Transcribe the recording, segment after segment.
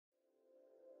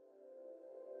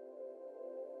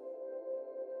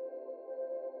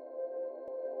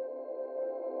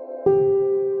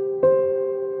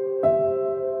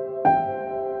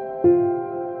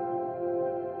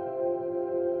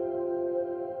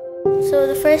So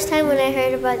the first time when I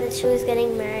heard about that she was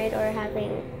getting married or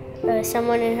having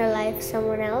someone in her life,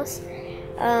 someone else,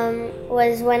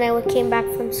 was when I came back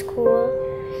from school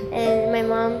and my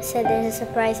mom said, there's a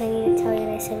surprise I need to tell you.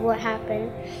 And I said, what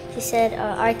happened? She said,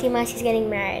 Arthi Masi's getting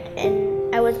married.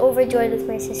 And I was overjoyed with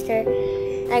my sister.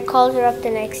 I called her up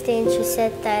the next day and she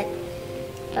said that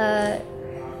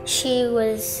she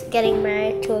was getting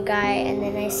married to a guy, and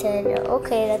then I said,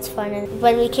 okay, that's fun. And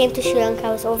when we came to Sri Lanka,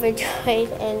 I was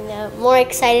overjoyed and more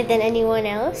excited than anyone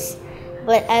else.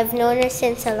 But I've known her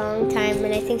since a long time,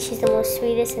 and I think she's the most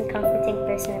sweetest and comforting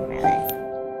person in my life.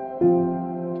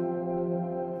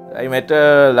 I met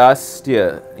her last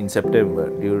year in September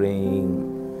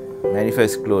during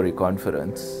Manifest Glory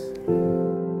conference.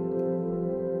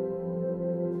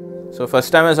 So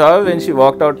first time I saw her when she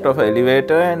walked out of the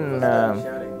elevator, and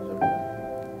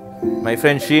my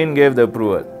friend Sheen gave the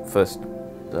approval first.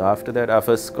 So after that, our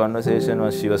first conversation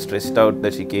was she was stressed out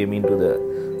that she came into the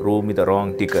room with the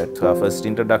wrong ticket. So our first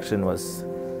introduction was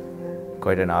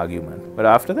quite an argument. But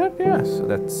after that, yeah, so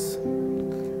that's,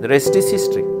 the rest is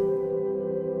history.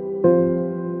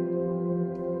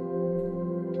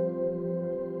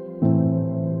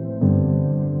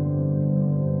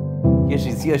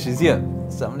 Yeah, she's here.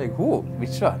 So I'm like, who?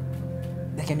 Which one?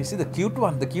 Like, can you see the cute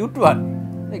one? The cute one.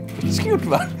 Like, which cute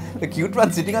one? The cute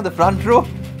one sitting on the front row. So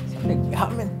I'm like, yeah,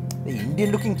 man, the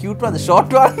Indian looking cute one, the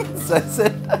short one. So I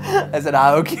said,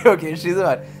 okay, she's the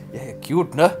one. Yeah, you're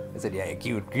cute, no? I said, yeah,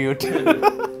 you're cute.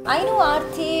 I know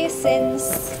Arthi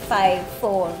since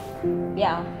 4.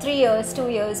 Yeah, 3 years, 2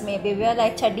 years maybe. We are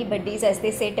like chaddi buddies, as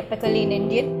they say typically in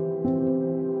Indian.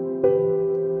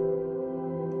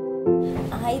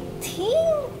 I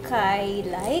think I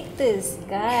like this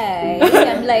guy.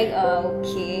 I'm like,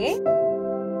 okay.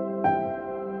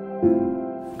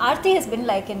 Arthi has been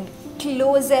like a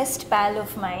closest pal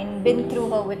of mine, been through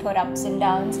her with her ups and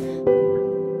downs.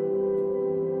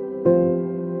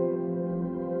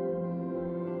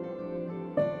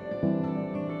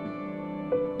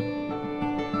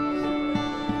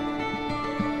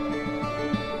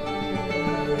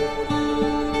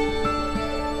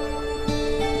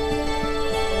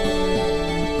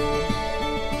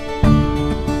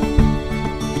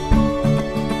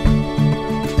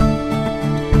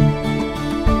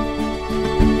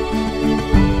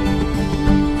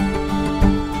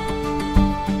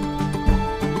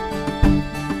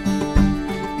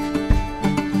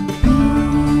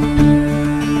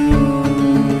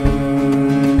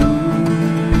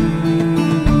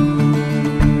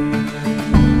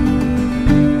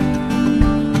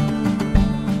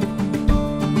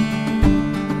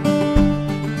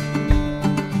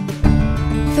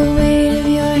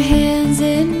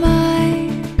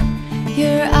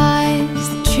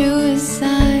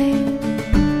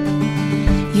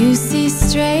 You see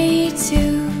straight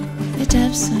to the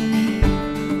depths of me.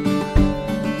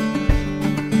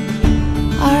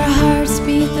 Our hearts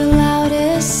beat the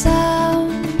loudest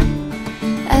sound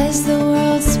as the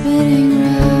world's spinning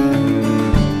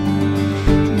round.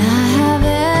 And I have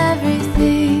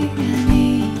everything I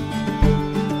need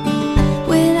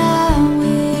when I'm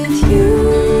with you.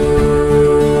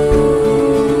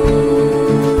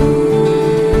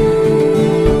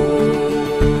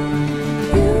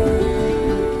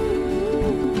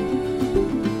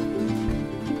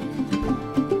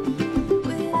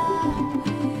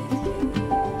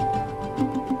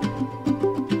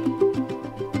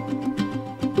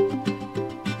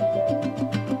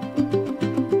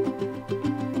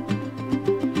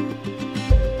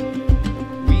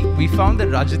 We found that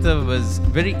Rajitha was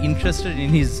very interested in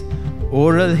his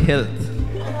oral health.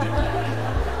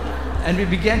 And we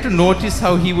began to notice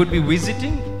how he would be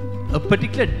visiting a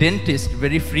particular dentist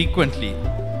very frequently.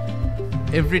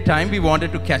 Every time we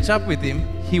wanted to catch up with him,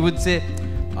 he would say,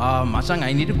 Machang,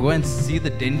 I need to go and see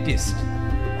the dentist.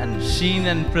 And Sheen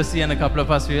and Prasi and a couple of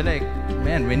us, we were like,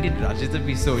 man, when did Rajitha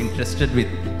be so interested with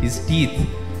his teeth?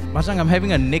 Machang, I'm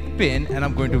having a neck pain and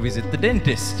I'm going to visit the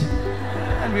dentist.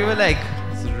 And we were like,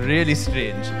 really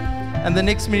strange. And the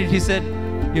next minute he said,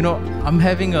 you know, I'm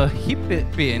having a hip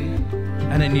pain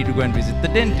and I need to go and visit the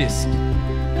dentist.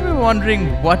 And we were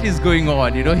wondering what is going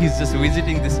on. You know, he's just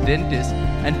visiting this dentist.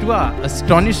 And to our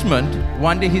astonishment,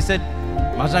 one day he said,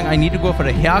 Machang, I need to go for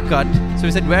a haircut. So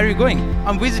we said, where are you going?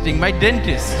 I'm visiting my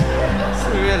dentist.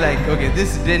 So we were like, okay,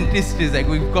 this dentist is like,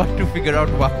 we've got to figure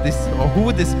out what this or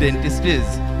who this dentist is.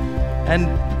 And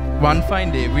one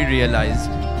fine day we realized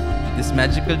this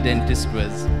magical dentist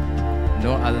was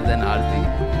no other than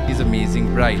Arthi, his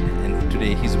amazing bride, and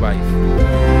today his wife.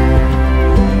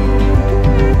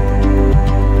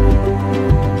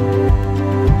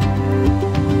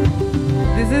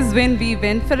 This is when we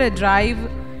went for a drive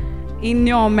in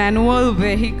your manual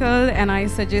vehicle, and I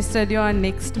suggested your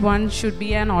next one should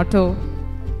be an auto.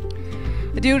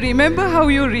 Do you remember how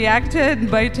you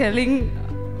reacted by telling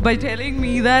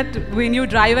me that when you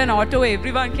drive an auto,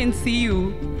 everyone can see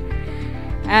you?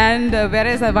 And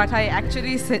whereas what I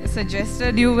actually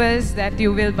suggested you was that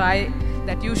you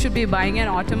should be buying an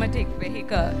automatic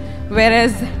vehicle,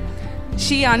 whereas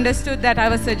she understood that I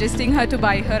was suggesting her to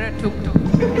buy her a tuk-tuk.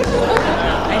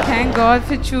 I thank God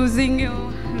for choosing you,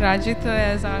 Rajitha,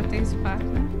 as Arthi's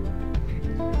partner.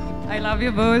 I love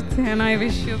you both, and I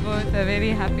wish you both a very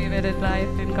happy wedded life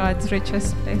and God's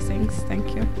richest blessings.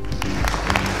 Thank you.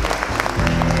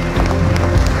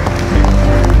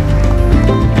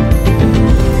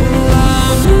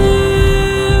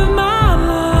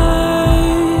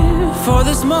 For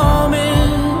this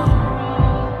moment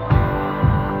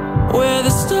where the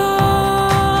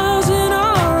stars in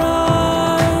our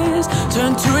eyes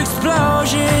turn to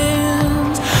explosions.